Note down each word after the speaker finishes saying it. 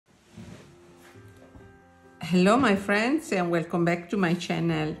Hello my friends and welcome back to my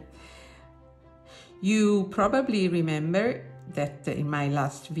channel. You probably remember that in my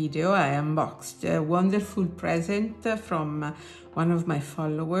last video I unboxed a wonderful present from one of my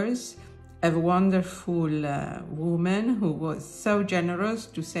followers, a wonderful woman who was so generous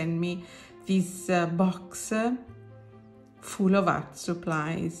to send me this box full of art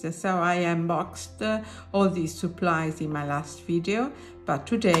supplies. So I unboxed all these supplies in my last video, but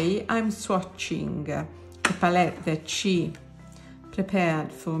today I'm swatching the palette that she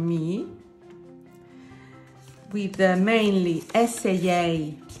prepared for me with mainly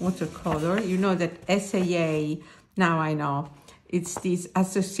SAA Watercolor. You know that SAA, now I know, it's this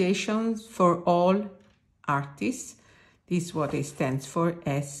Association for All Artists. This is what it stands for,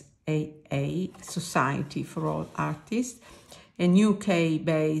 SAA, Society for All Artists, a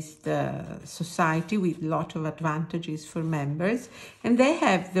UK-based society with a lot of advantages for members, and they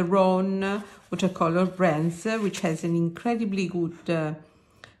have their own watercolor brands, which has an incredibly good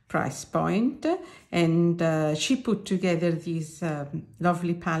price point, and she put together this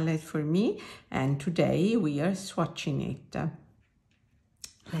lovely palette for me, and today we are swatching it.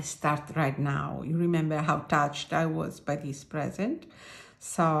 Let's start right now. You remember how touched I was by this present.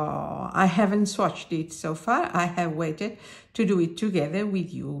 So I haven't swatched it so far. I have waited to do it together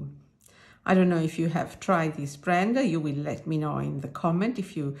with you. I don't know if you have tried this brand. You will let me know in the comment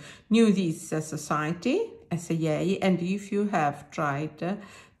if you knew this society, SAA, and if you have tried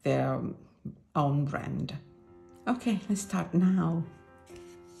their own brand. Okay, let's start now.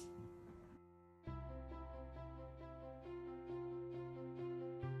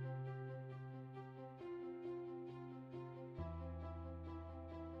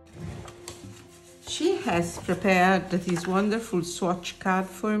 She has prepared this wonderful swatch card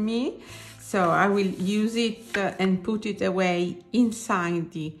for me, so I will use it and put it away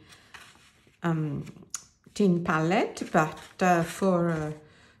inside the tin palette, but for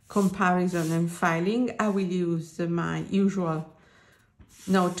comparison and filing I will use my usual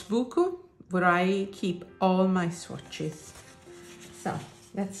notebook where I keep all my swatches. So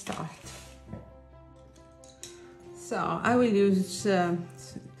let's start. So I will use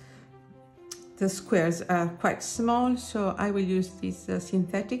the squares are quite small, so I will use this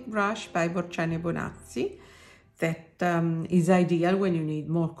synthetic brush by Borciani Bonazzi that is ideal when you need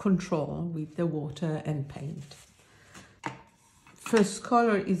more control with the water and paint. First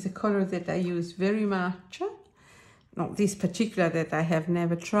color is a color that I use very much, not this particular that I have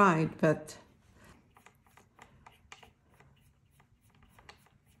never tried, but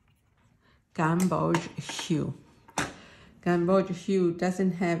Gamboge Hue. Gamboge Hue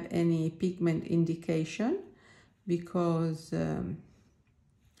doesn't have any pigment indication because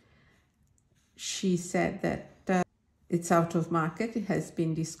she said that it's out of market, it has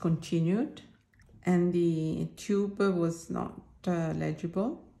been discontinued, and the tube was not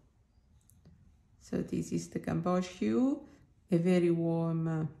legible. So this is the Gamboge Hue, a very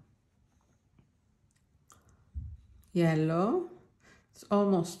warm yellow. It's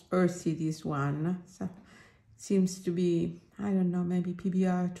almost earthy, this one. So seems to be, I don't know, maybe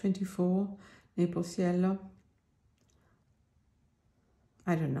PBR 24, Naples yellow.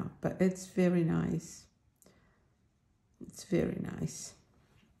 I don't know, but it's very nice. It's very nice.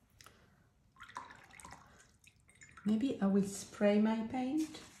 Maybe I will spray my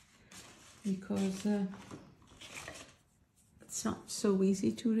paint because it's not so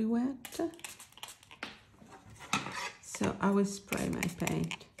easy to re-wet. So I will spray my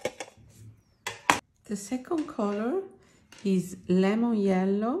paint. The second color is lemon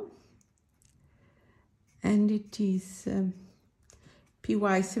yellow, and it is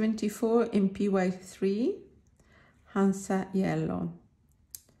PY74 and PY3 Hansa yellow.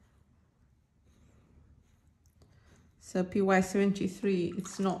 So PY73,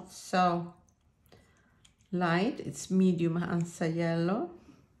 it's not so light, it's medium Hansa yellow,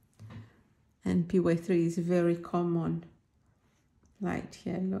 and PY3 is very common light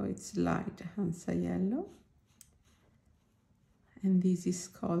yellow, it's light Hansa yellow. And this is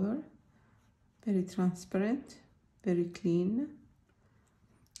color, very transparent, very clean.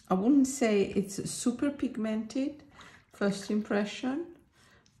 I wouldn't say it's super pigmented, first impression,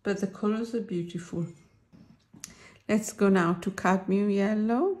 but the colors are beautiful. Let's go now to cadmium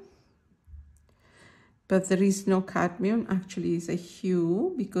yellow, but there is no cadmium, actually it's a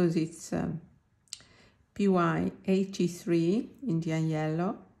hue because it's PY83 Indian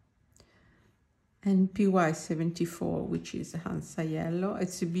yellow and PY74, which is Hansa yellow.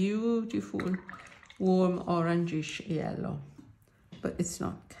 It's a beautiful warm orangish yellow, but it's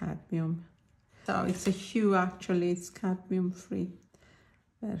not cadmium. So it's a hue, actually it's cadmium free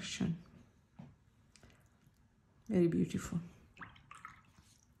version. Very beautiful.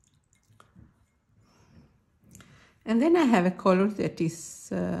 And then I have a color that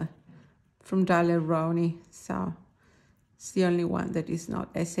is from Daler Rowney, so it's the only one that is not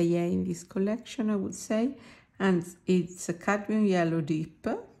SAA in this collection, I would say. And it's a cadmium yellow deep.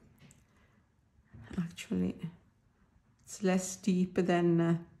 Actually, it's less deep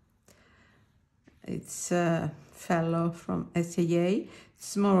than its fellow from SAA.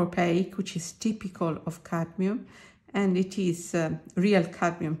 It's more opaque, which is typical of cadmium. And it is real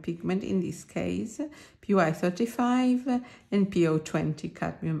cadmium pigment, in this case, PY35 and PO20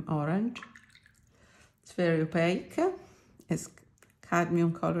 cadmium orange. It's very opaque, as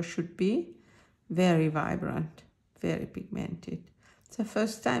cadmium color should be. Very vibrant, very pigmented. It's the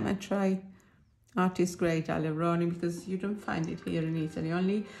first time I try artist grade Daler Rowney, because you don't find it here in Italy,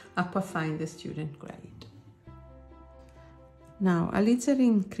 only Aquafine, the student grade. Now,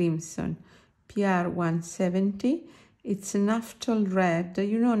 alizarin crimson, PR170. It's a naphthol red.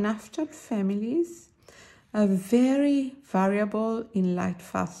 You know, naphthol families are very variable in light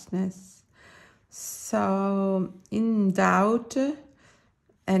fastness. So, in doubt,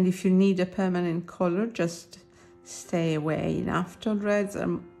 and if you need a permanent color, just stay away. Naphthol reds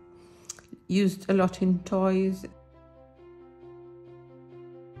are used a lot in toys.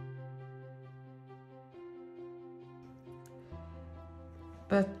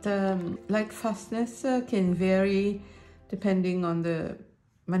 But light fastness can vary depending on the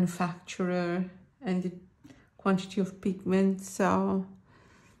manufacturer and the quantity of pigment, so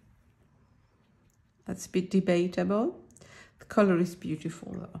that's a bit debatable. The color is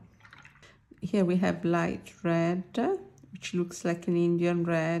beautiful though. Here we have light red, which looks like an Indian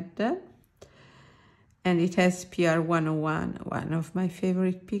red, and it has PR101, one of my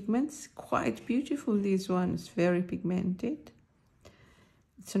favorite pigments. Quite beautiful, this one is very pigmented.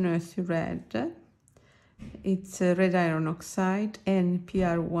 It's an earthy red. It's a red iron oxide and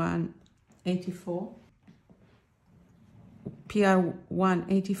PR184.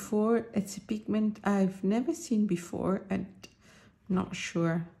 PR184, it's a pigment I've never seen before and not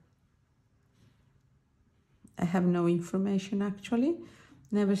sure. I have no information actually.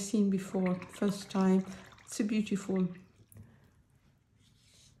 Never seen before, first time. It's a beautiful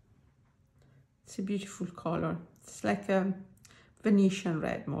color. It's like a Venetian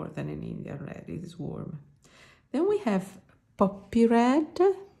red more than an Indian red. It is warm. Then we have poppy red.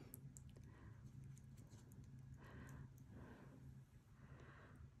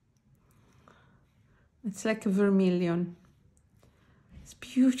 It's like a vermilion. It's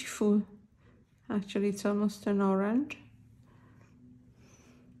beautiful. Actually, it's almost an orange.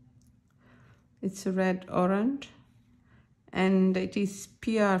 It's a red orange. And it is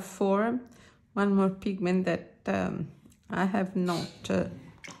PR4, one more pigment that I have not.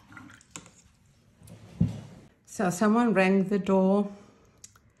 So someone rang the door,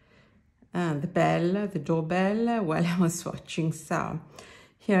 the doorbell while I was swatching. So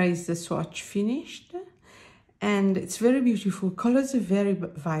here is the swatch finished, and it's very beautiful. Colors are very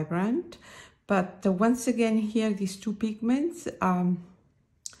vibrant, but once again here these two pigments are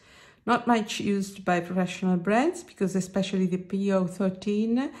not much used by professional brands, because especially the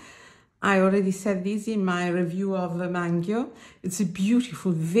PO13, I already said this in my review of Mangio. It's a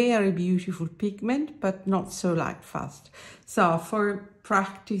beautiful, very beautiful pigment, but not so light fast. So for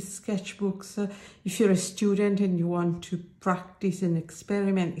practice sketchbooks, if you're a student and you want to practice and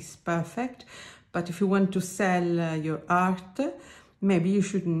experiment, it's perfect. But if you want to sell your art, maybe you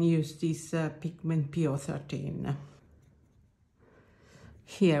shouldn't use this pigment PO13.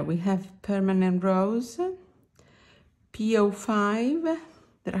 Here we have permanent rose, PO5.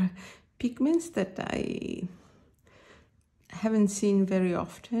 There are pigments that I haven't seen very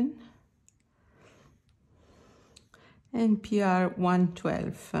often, and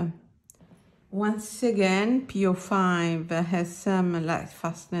PR112. Once again, PO5 has some light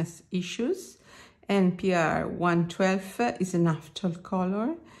fastness issues, and PR112 is a naphthol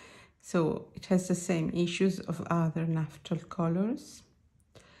color, so it has the same issues of other naphthol colors.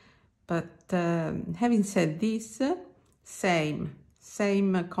 But having said this, same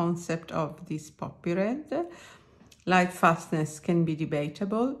concept of this poppy red. Light fastness can be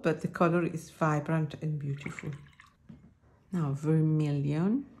debatable, but the color is vibrant and beautiful. Now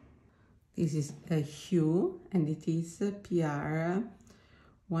vermilion. This is a hue, and it is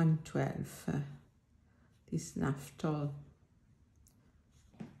PR112. This naphthol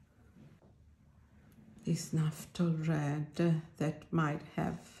red that might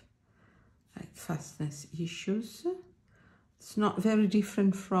have light fastness issues. It's not very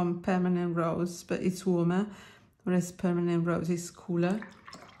different from permanent rose, but it's warmer, whereas permanent rose is cooler,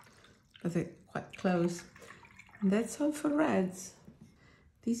 but they're quite close. And that's all for reds.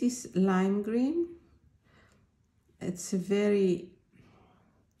 This is lime green. It's a very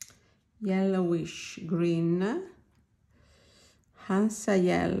yellowish green. Hansa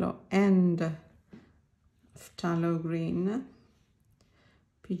yellow and phthalo green.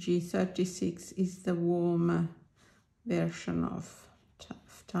 PG36 is the warm version of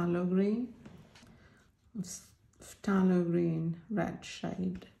phthalo green. Phthalo green red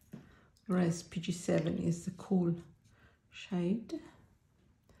shade, whereas PG7 is the cool shade.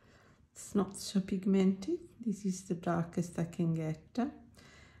 It's not so pigmented. This is the darkest I can get.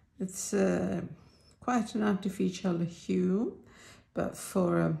 It's quite an artificial hue, but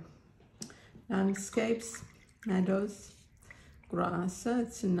for landscapes, meadows, grass,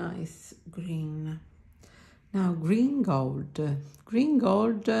 it's a nice green. Now green gold. Green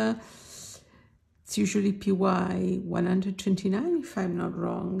gold, it's usually PY 129 if I'm not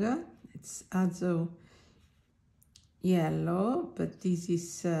wrong. It's azo yellow, but this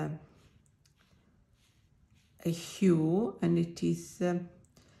is a hue, and it is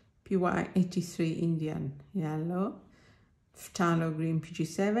PY 83 Indian yellow, phthalo green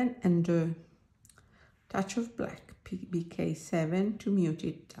PG7, and a touch of black BK7 to mute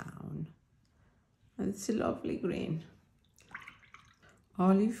it down. And it's a lovely green.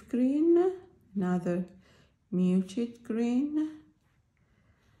 Olive green, another muted green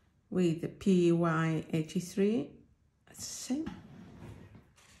with the PY 83. It's the same.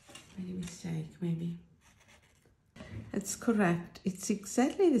 Any mistake, maybe. That's correct. It's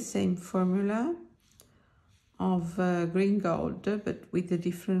exactly the same formula of green gold, but with a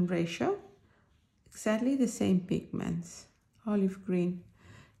different ratio. Exactly the same pigments. Olive green,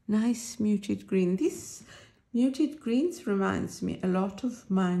 nice muted green. This muted greens reminds me a lot of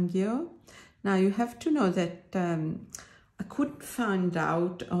mango. Now you have to know that I couldn't find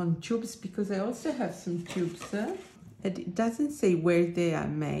out on tubes, because I also have some tubes. It doesn't say where they are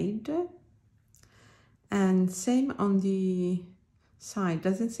made. And same on the side,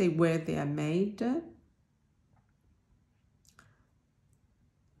 doesn't say where they are made.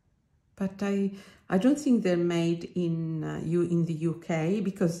 But I don't think they're made in the UK,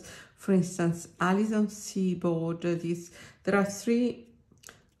 because, for instance, Alison Seaboard, there are 3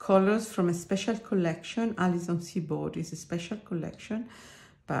 colors from a special collection. Alison Seaboard is a special collection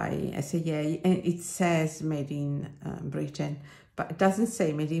by SAA, and it says made in Britain, but it doesn't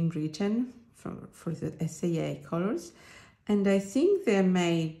say made in Britain for the SAA colors. And I think they're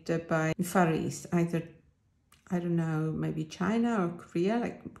made by Far East, either, I don't know, maybe China or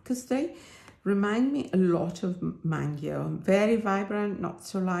Korea, because they remind me a lot of mango. Very vibrant, not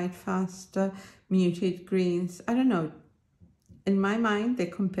so light, fast, muted greens. I don't know. In my mind, they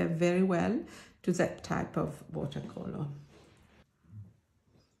compare very well to that type of watercolor.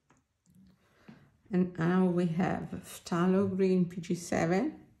 And now we have phthalo green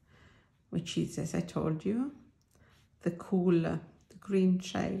PG7, which is, as I told you, the cool, the green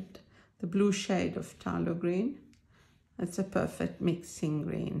shade, the blue shade of phthalo green. It's a perfect mixing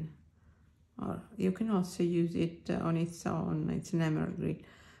green. Or you can also use it on its own. It's an emerald green.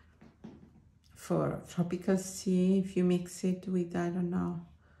 For tropical sea, if you mix it with, I don't know,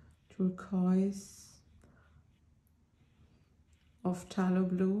 turquoise or phthalo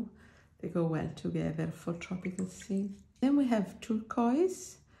blue, they go well together for tropical sea. Then we have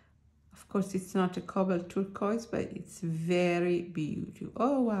turquoise. Of course, it's not a cobalt turquoise, but it's very beautiful.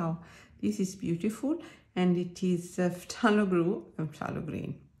 Oh, wow, this is beautiful. And it is phthalo blue and phthalo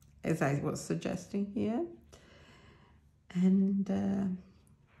green, as I was suggesting here. And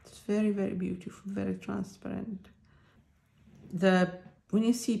it's very, very beautiful, very transparent. When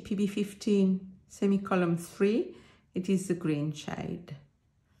you see PB15 semi-column 3, it is the green shade.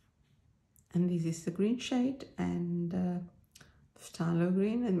 And this is the green shade, and phthalo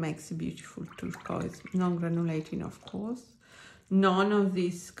green, and makes a beautiful turquoise, non-granulating, of course. None of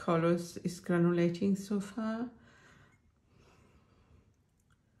these colors is granulating so far.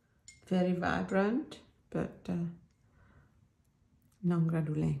 Very vibrant, but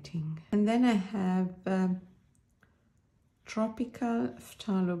non-granulating. And then I have tropical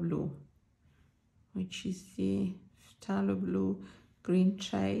phthalo blue, which is the phthalo blue green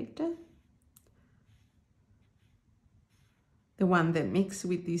shade. The one that mixed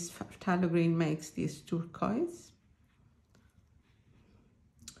with this phthalo green makes this turquoise.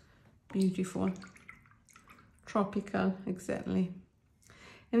 Beautiful. Tropical, exactly.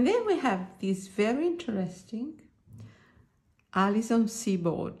 And then we have this very interesting Alison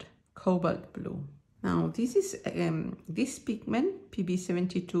Seaboard cobalt blue. Now this is this pigment,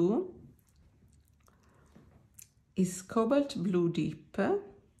 PB72, is cobalt blue deep,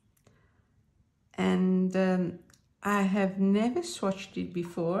 and I have never swatched it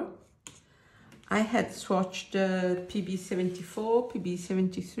before. I had swatched PB74,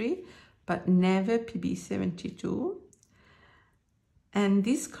 PB73, but never PB72. And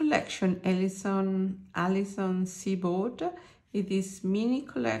this collection, Alison Seaboard, it is mini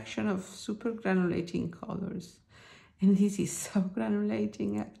collection of super granulating colors. And this is so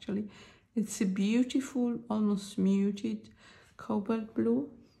granulating actually. It's a beautiful, almost muted cobalt blue.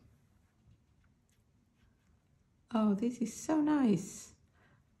 Oh, this is so nice.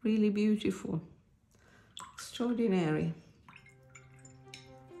 Really beautiful. Extraordinary.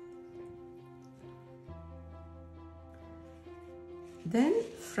 Then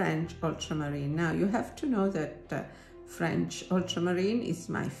French ultramarine. Now you have to know that French ultramarine is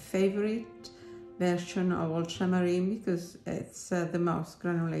my favorite version of ultramarine because it's the most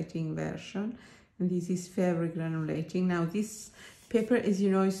granulating version, and this is very granulating. Now this paper, as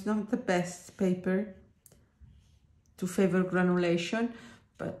you know, is not the best paper to favor granulation,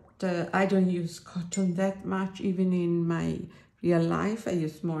 but I don't use cotton that much even in my real life. I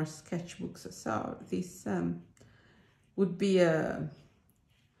use more sketchbooks, so this would be a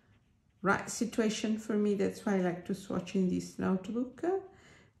right situation for me. That's why I like to swatch in this notebook.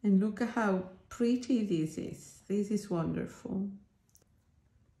 And look at how pretty this is. This is wonderful.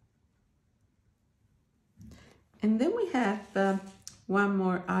 And then we have one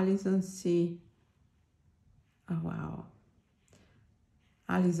more Alison C. Oh wow,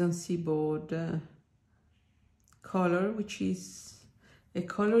 Alison Seaboard color, which is a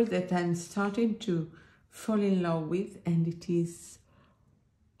color that I'm starting to fall in love with, and it is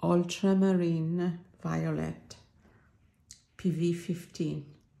ultramarine violet, PV15,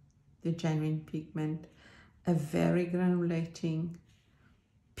 the genuine pigment, a very granulating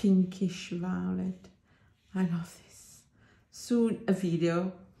pinkish violet. I love this. Soon a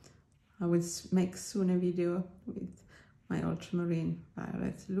video. I will make soon a video with my ultramarine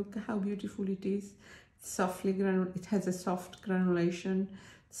violets. Look how beautiful it is. It's softly it has a soft granulation,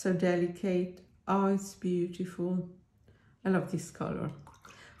 so delicate. Oh, it's beautiful. I love this color.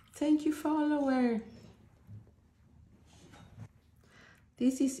 Thank you, follower.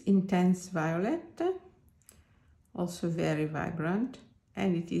 This is intense violet, also very vibrant,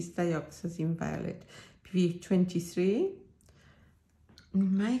 and it is dioxazine violet, PV23.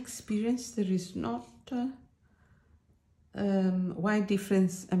 In my experience, there is not wide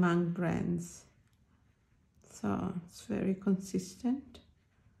difference among brands, so it's very consistent,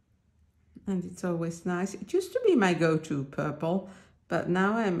 and it's always nice. It used to be my go-to purple, but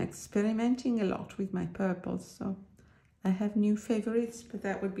now I'm experimenting a lot with my purples, so I have new favorites, but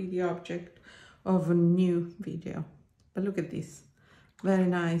that would be the object of a new video. But look at this, very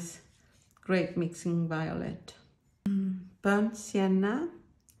nice, great mixing violet. Burnt sienna,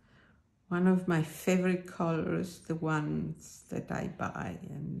 one of my favorite colors, the ones that I buy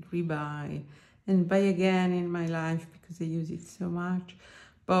and rebuy and buy again in my life because I use it so much,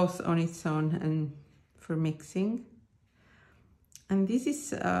 both on its own and for mixing. And this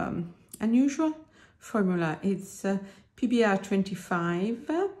is unusual formula. It's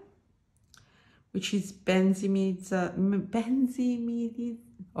PBR25, which is benzimide,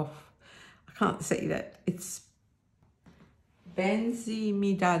 oh, I can't say that. It's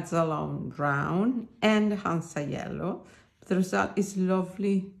benzimidazolone brown and Hansa yellow. The result is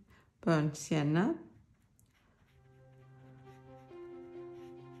lovely burnt sienna.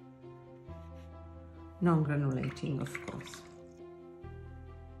 Non-granulating, of course.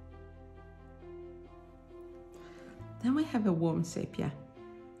 Then we have a warm sepia.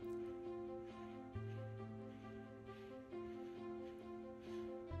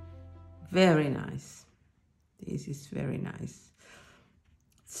 Very nice. This is very nice.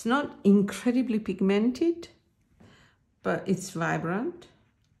 It's not incredibly pigmented, but it's vibrant.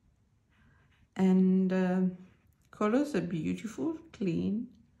 And colors are beautiful, clean,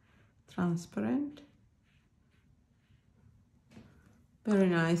 transparent. Very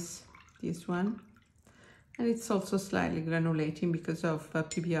nice, this one. And it's also slightly granulating because of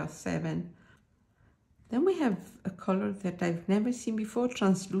PBR7. Then we have a color that I've never seen before,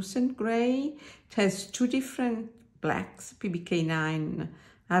 translucent gray. It has two different blacks, PBK9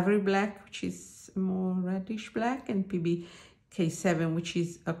 Ivory Black, which is more reddish black, and PBK7, which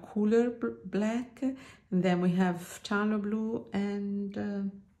is a cooler black. And then we have Phthalo Blue and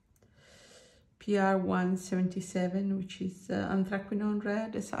PR177, which is anthraquinone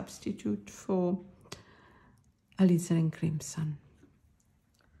red, a substitute for alizarin crimson.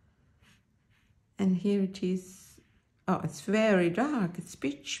 And here it is. Oh, it's very dark. It's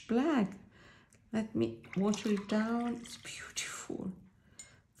pitch black. Let me water it down. It's beautiful.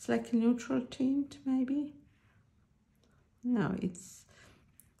 It's like a neutral tint, maybe. No, it's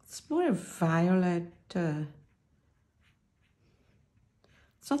more a violet. It's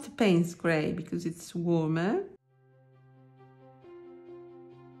not a Payne's grey because it's warmer.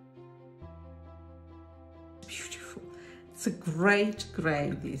 Beautiful. It's a great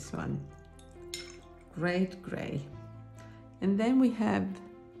grey, this one. Great grey. And then we have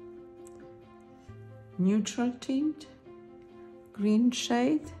neutral tint, green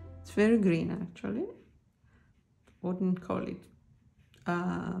shade. It's very green actually. Wouldn't call it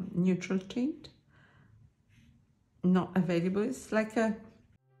neutral tint. Not available. It's like a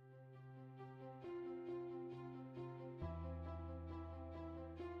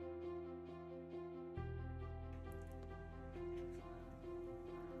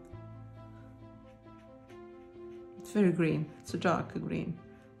it's very green. It's a dark green,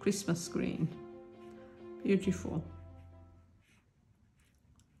 Christmas green. Beautiful.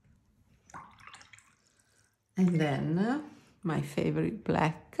 And then my favorite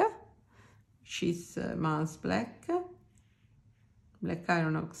black, which is Mars black, black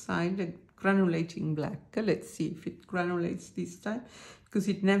iron oxide, granulating black. Let's see if it granulates this time, because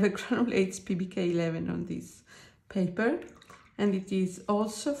it never granulates PBK 11 on this paper. And it is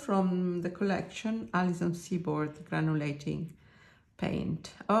also from the collection Alison Seaboard Granulating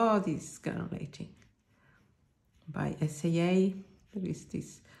Paint. Oh, this granulating by SAA. There is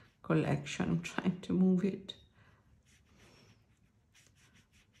this collection. I'm trying to move it.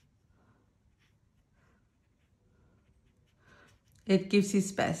 It gives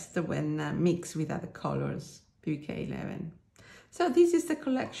its best when mixed with other colors, PBK 11. So this is the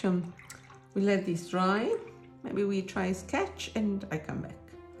collection. We let this dry. Maybe we try a sketch and I come back.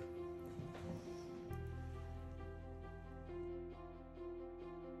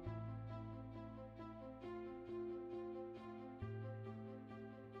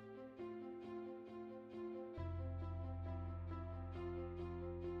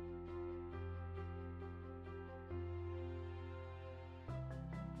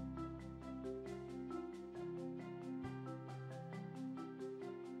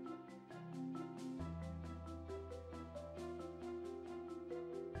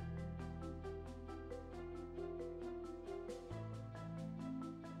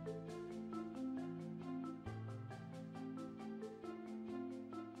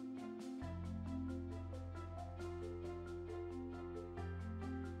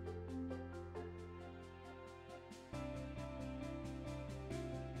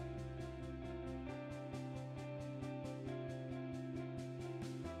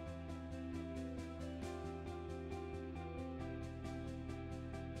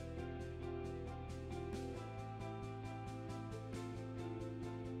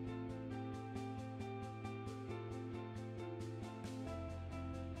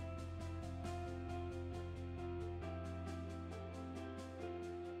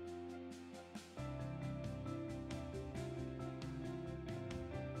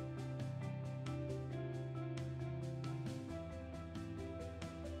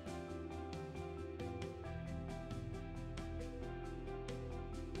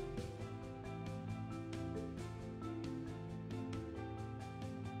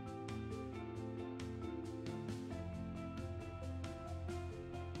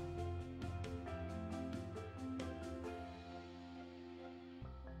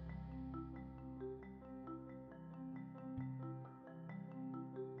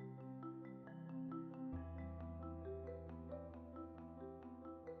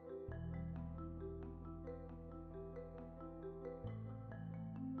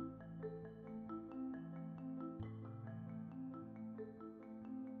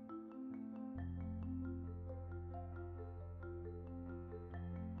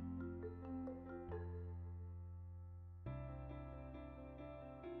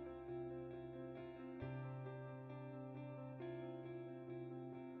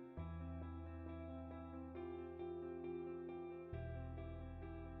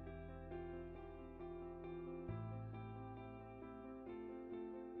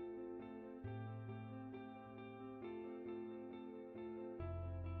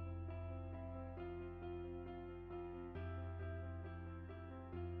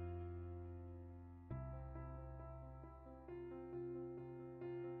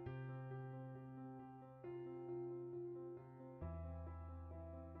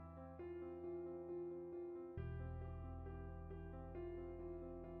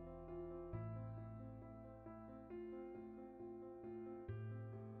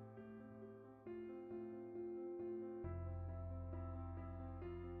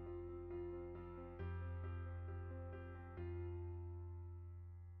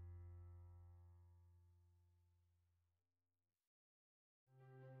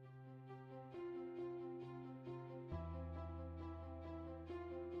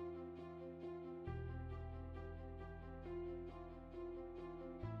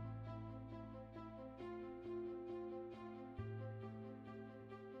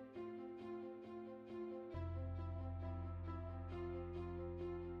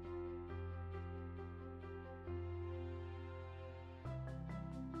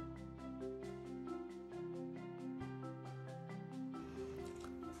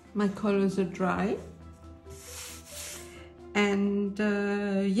 my colors are dry. And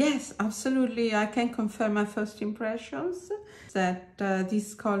yes, absolutely, I can confirm my first impressions that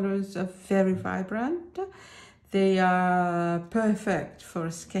these colors are very vibrant. They are perfect for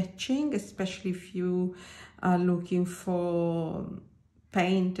sketching, especially if you are looking for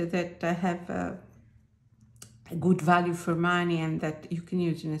paint that have a good value for money and that you can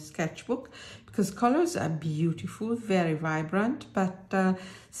use in a sketchbook, because colors are beautiful, very vibrant, but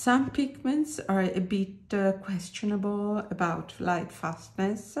some pigments are a bit questionable about light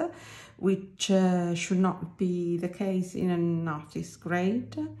fastness, which should not be the case in an artist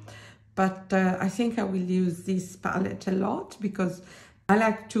grade. But I think I will use this palette a lot because I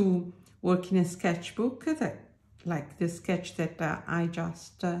like to work in a sketchbook, like the sketch that I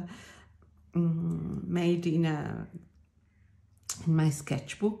just made in my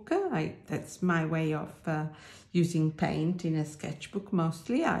sketchbook. That's my way of using paint in a sketchbook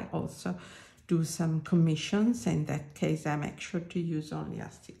mostly. I also do some commissions. In that case, I make sure to use only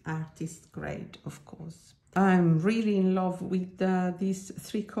artist grade, of course. I'm really in love with these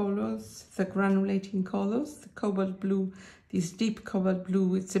three colors, the granulating colors, the cobalt blue, this deep cobalt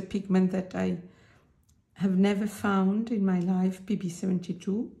blue. It's a pigment that I have never found in my life,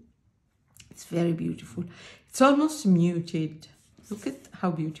 PB72. It's very beautiful. It's almost muted. Look at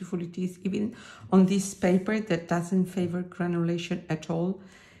how beautiful it is, even on this paper that doesn't favor granulation at all.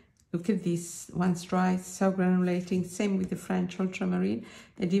 Look at this, once dry, so granulating. Same with the French ultramarine,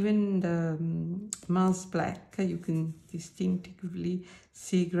 and even the Mars Black, you can distinctively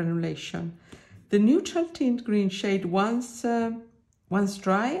see granulation. The neutral tint green shade, once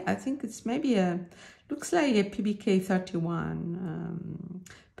dry, I think it's maybe looks like a PBK 31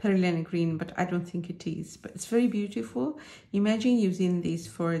 Perilene green, but I don't think it is. But it's very beautiful. Imagine using this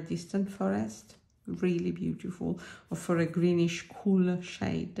for a distant forest. Really beautiful, or for a greenish cool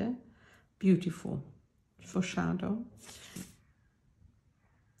shade. Beautiful for shadow.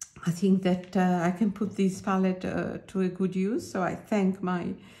 I think that I can put this palette to a good use, so I thank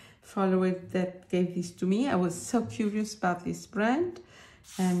my follower that gave this to me. I was so curious about this brand,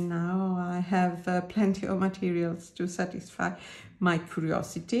 and now I have plenty of materials to satisfy my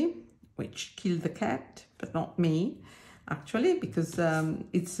curiosity, which killed the cat, but not me, actually, because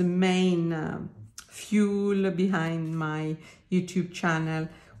it's the main fuel behind my YouTube channel.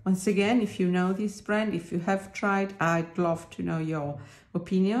 Once again, if you know this brand, if you have tried, I'd love to know your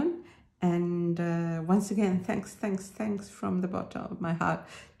opinion. And once again, thanks from the bottom of my heart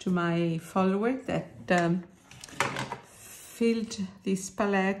to my follower that filled this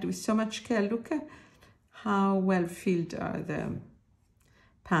palette with so much care. Look at how well filled are the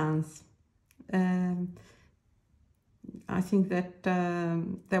pans. I think that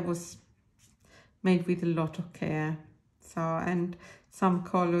that was made with a lot of care. So, and some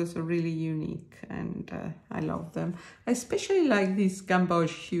colors are really unique, and I love them. I especially like this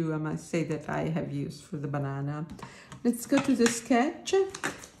gamboge hue, I must say, that I have used for the banana. Let's go to the sketch.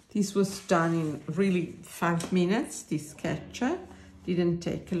 This was done in really 5 minutes. This sketch didn't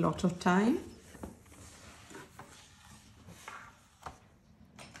take a lot of time.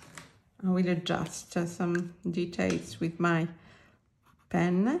 I will adjust some details with my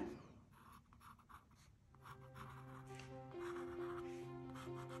pen.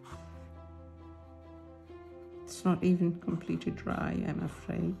 It's not even completely dry, I'm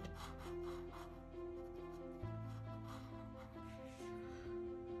afraid.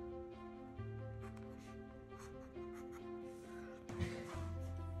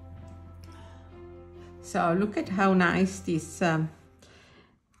 So look at how nice this,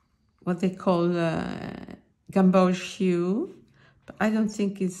 what they call gamboge hue. But I don't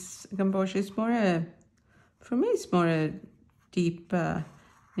think it's gamboge, it's more a, for me it's more a deep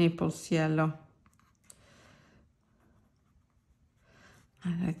Naples yellow.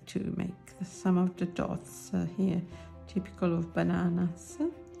 I like to make some of the dots here typical of bananas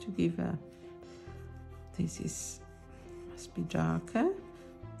to give a, this must be darker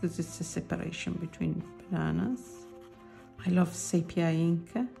because it's a separation between bananas. I love sepia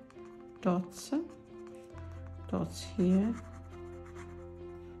ink dots here.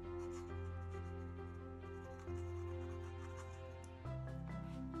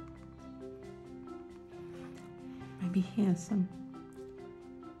 Maybe here some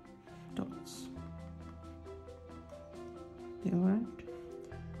dots. The orange.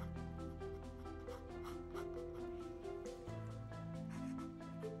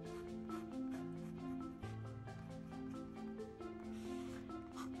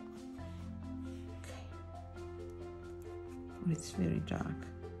 Okay. Oh, it's very dark.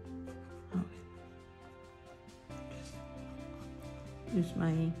 Okay. use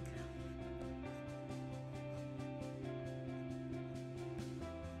my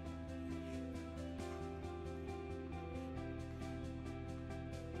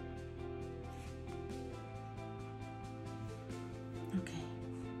okay.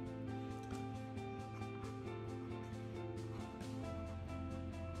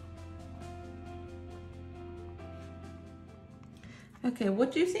 Okay,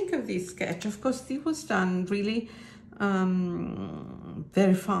 what do you think of this sketch? Of course, it was done really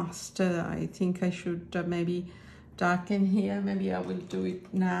very fast. I think I should maybe darken here. Maybe I will do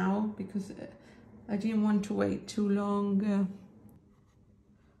it now because I didn't want to wait too long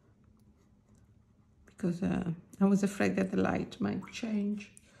because I was afraid that the light might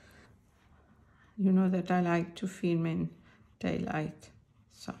change. You know that I like to film in daylight.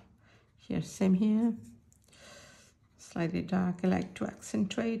 So here, same here. Slightly dark. I like to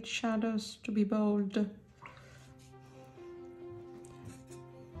accentuate shadows, to be bold.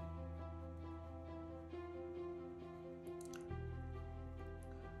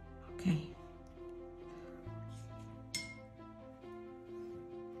 Okay.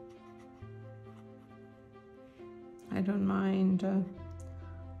 I don't mind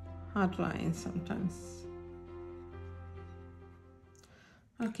hard lines sometimes.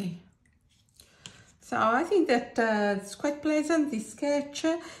 Okay. So I think that it's quite pleasant, this sketch.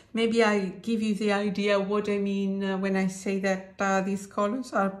 Maybe I give you the idea what I mean when I say that these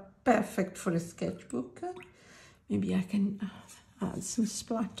colors are perfect for a sketchbook. Maybe I can add some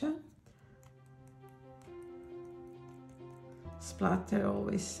splatter. Splatter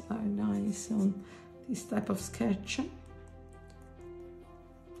always are nice on this type of sketch.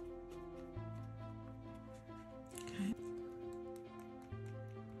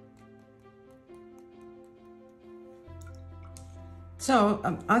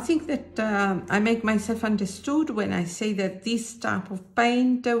 So I think that I make myself understood when I say that this type of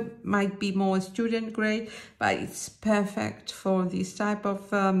paint might be more student grade, but it's perfect for this type of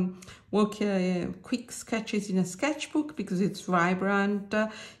quick sketches in a sketchbook because it's vibrant.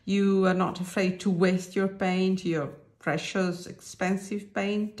 You are not afraid to waste your paint, your precious, expensive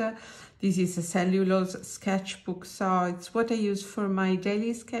paint. This is a cellulose sketchbook, so it's what I use for my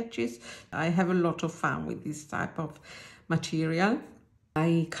daily sketches. I have a lot of fun with this type of material.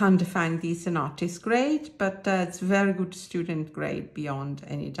 I can't define this an artist grade, but it's very good student grade beyond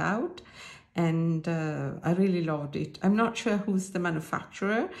any doubt. And I really loved it. I'm not sure who's the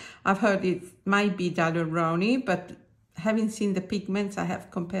manufacturer. I've heard it might be Daler-Rowney, but having seen the pigments I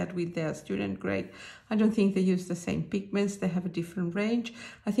have compared with their student grade, I don't think they use the same pigments. They have a different range.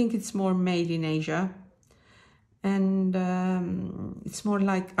 I think it's more made in Asia. And it's more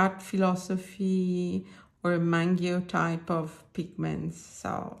like art philosophy or a Mangio type of pigments.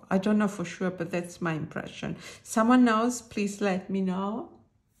 So I don't know for sure, but that's my impression. Someone knows, please let me know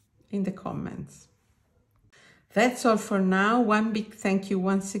in the comments. That's all for now. One big thank you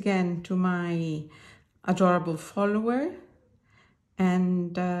once again to my adorable follower.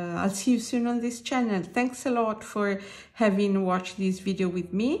 And I'll see you soon on this channel. Thanks a lot for having watched this video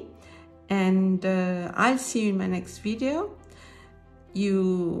with me. And I'll see you in my next video.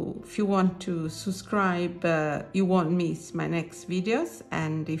 If you want to subscribe, you won't miss my next videos.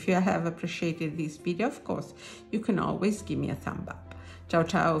 And if you have appreciated this video, of course, you can always give me a thumb up. Ciao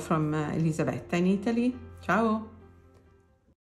ciao from Elisabetta in Italy. Ciao.